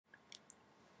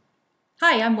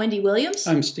Hi, I'm Wendy Williams.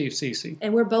 I'm Steve Ceci.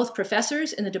 And we're both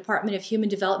professors in the Department of Human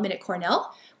Development at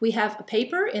Cornell. We have a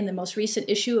paper in the most recent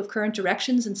issue of Current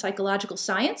Directions in Psychological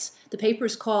Science. The paper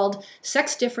is called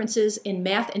Sex Differences in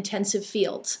Math-Intensive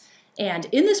Fields. And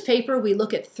in this paper, we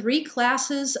look at three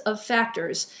classes of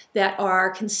factors that are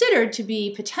considered to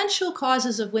be potential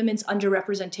causes of women's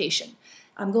underrepresentation.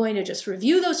 I'm going to just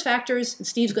review those factors, and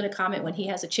Steve's going to comment when he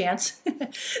has a chance.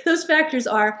 Those factors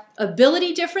are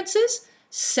ability differences,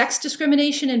 sex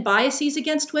discrimination and biases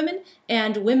against women,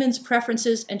 and women's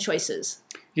preferences and choices.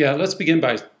 Yeah, let's begin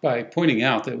by pointing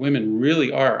out that women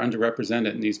really are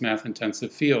underrepresented in these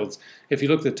math-intensive fields. If you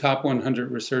look at the top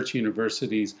 100 research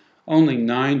universities, only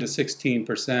 9 to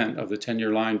 16% of the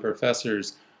tenure-line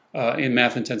professors in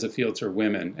math-intensive fields are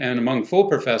women. And among full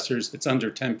professors, it's under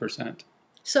 10%.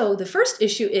 So the first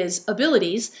issue is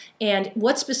abilities, and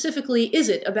what specifically is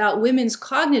it about women's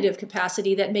cognitive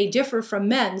capacity that may differ from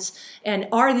men's, and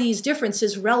are these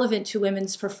differences relevant to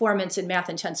women's performance in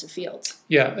math-intensive fields?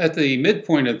 Yeah, at the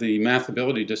midpoint of the math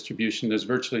ability distribution, there's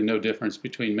virtually no difference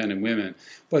between men and women.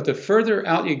 But the further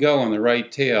out you go on the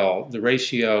right tail, the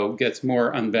ratio gets more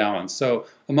unbalanced. So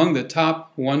among the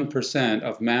top 1%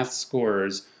 of math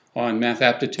scorers on math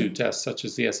aptitude tests, such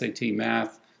as the SAT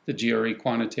Math, the GRE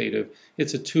quantitative,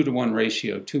 it's a 2-to-1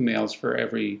 ratio, 2 males for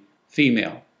every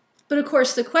female. But of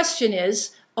course the question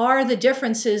is, are the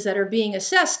differences that are being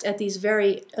assessed at these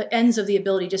very ends of the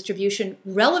ability distribution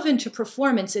relevant to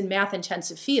performance in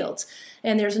math-intensive fields?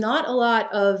 And there's not a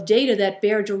lot of data that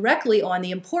bear directly on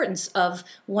the importance of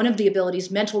one of the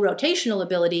abilities, mental rotational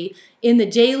ability, in the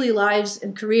daily lives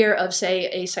and career of, say,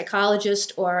 a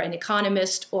psychologist or an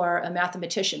economist or a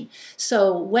mathematician.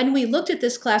 So when we looked at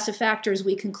this class of factors,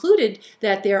 we concluded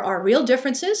that there are real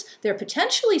differences. They're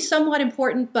potentially somewhat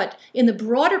important, but in the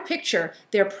broader picture,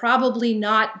 they're probably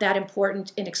not that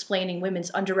important in explaining women's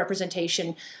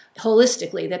underrepresentation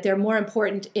holistically, that they're more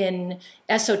important in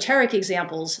esoteric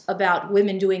examples about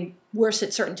women doing worse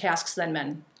at certain tasks than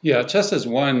men. Yeah, just as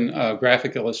one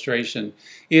graphic illustration,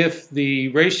 if the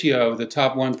ratio, the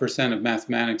top 1% of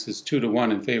mathematics is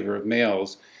 2-to-1 in favor of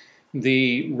males,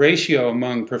 the ratio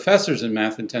among professors in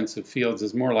math-intensive fields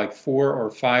is more like 4 or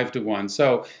 5-to-1.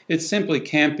 So it simply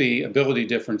can't be ability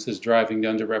differences driving the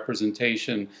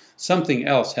underrepresentation. Something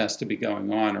else has to be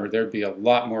going on, or there'd be a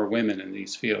lot more women in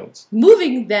these fields.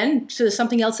 Moving then to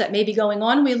something else that may be going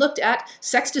on, we looked at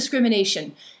sex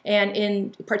discrimination. And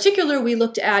in particular, we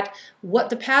looked at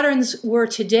what the patterns were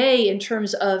today in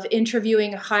terms of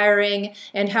interviewing, hiring,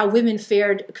 and how women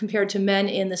fared compared to men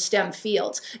in the STEM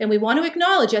fields. And we want to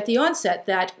acknowledge at the onset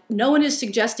that no one is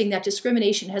suggesting that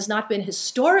discrimination has not been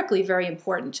historically very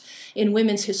important in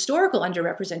women's historical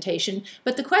underrepresentation.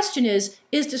 But the question is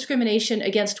discrimination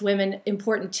against women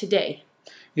important today?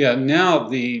 Yeah, now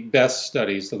the best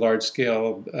studies, the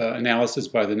large-scale analysis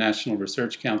by the National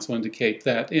Research Council indicate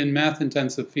that in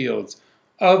math-intensive fields,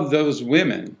 of those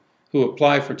women who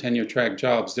apply for tenure-track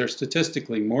jobs, they're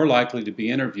statistically more likely to be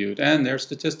interviewed, and they're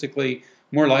statistically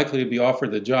more likely to be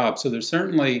offered the job. So there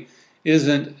certainly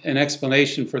isn't an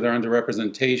explanation for their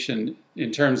underrepresentation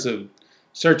in terms of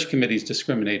search committees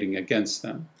discriminating against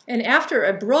them. And after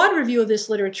a broad review of this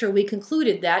literature, we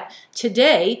concluded that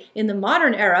today, in the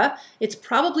modern era, it's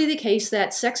probably the case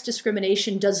that sex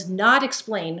discrimination does not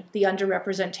explain the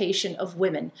underrepresentation of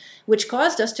women, which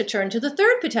caused us to turn to the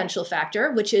third potential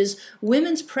factor, which is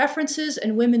women's preferences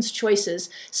and women's choices,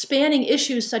 spanning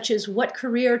issues such as what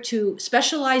career to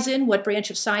specialize in, what branch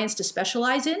of science to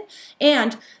specialize in,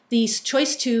 and the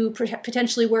choice to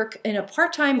potentially work in a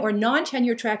part-time or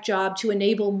non-tenure track job to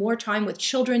enable more time with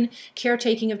children,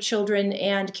 caretaking of children,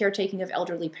 and caretaking of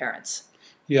elderly parents.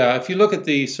 Yeah, if you look at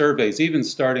the surveys, even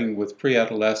starting with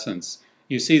pre-adolescence,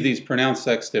 you see these pronounced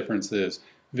sex differences.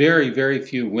 Very, very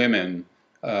few women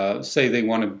say they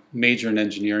want to major in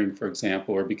engineering, for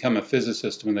example, or become a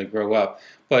physicist when they grow up.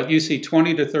 But you see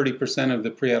 20 to 30% of the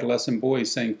pre-adolescent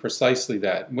boys saying precisely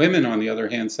that. Women, on the other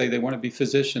hand, say they want to be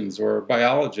physicians or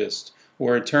biologists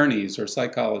or attorneys or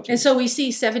psychologists. And so we see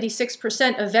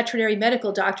 76% of veterinary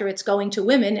medical doctorates going to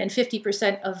women and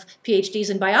 50% of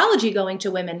PhDs in biology going to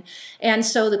women. And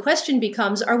so the question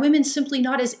becomes, are women simply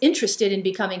not as interested in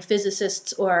becoming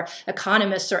physicists or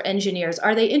economists or engineers?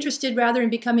 Are they interested rather in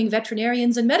becoming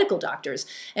veterinarians and medical doctors?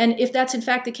 And if that's in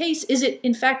fact the case, is it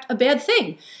in fact a bad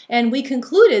thing? And we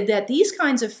concluded that these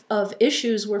kinds of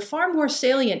issues were far more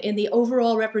salient in the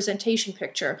overall representation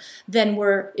picture than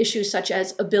were issues such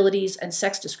as abilities and and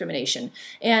sex discrimination.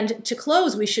 And to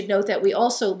close, we should note that we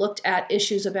also looked at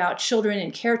issues about children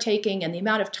and caretaking and the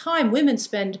amount of time women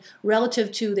spend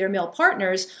relative to their male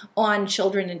partners on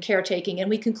children and caretaking. And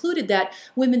we concluded that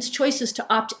women's choices to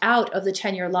opt out of the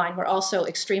tenure line were also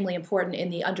extremely important in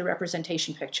the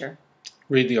underrepresentation picture.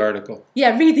 Read the article.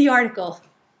 Yeah, read the article.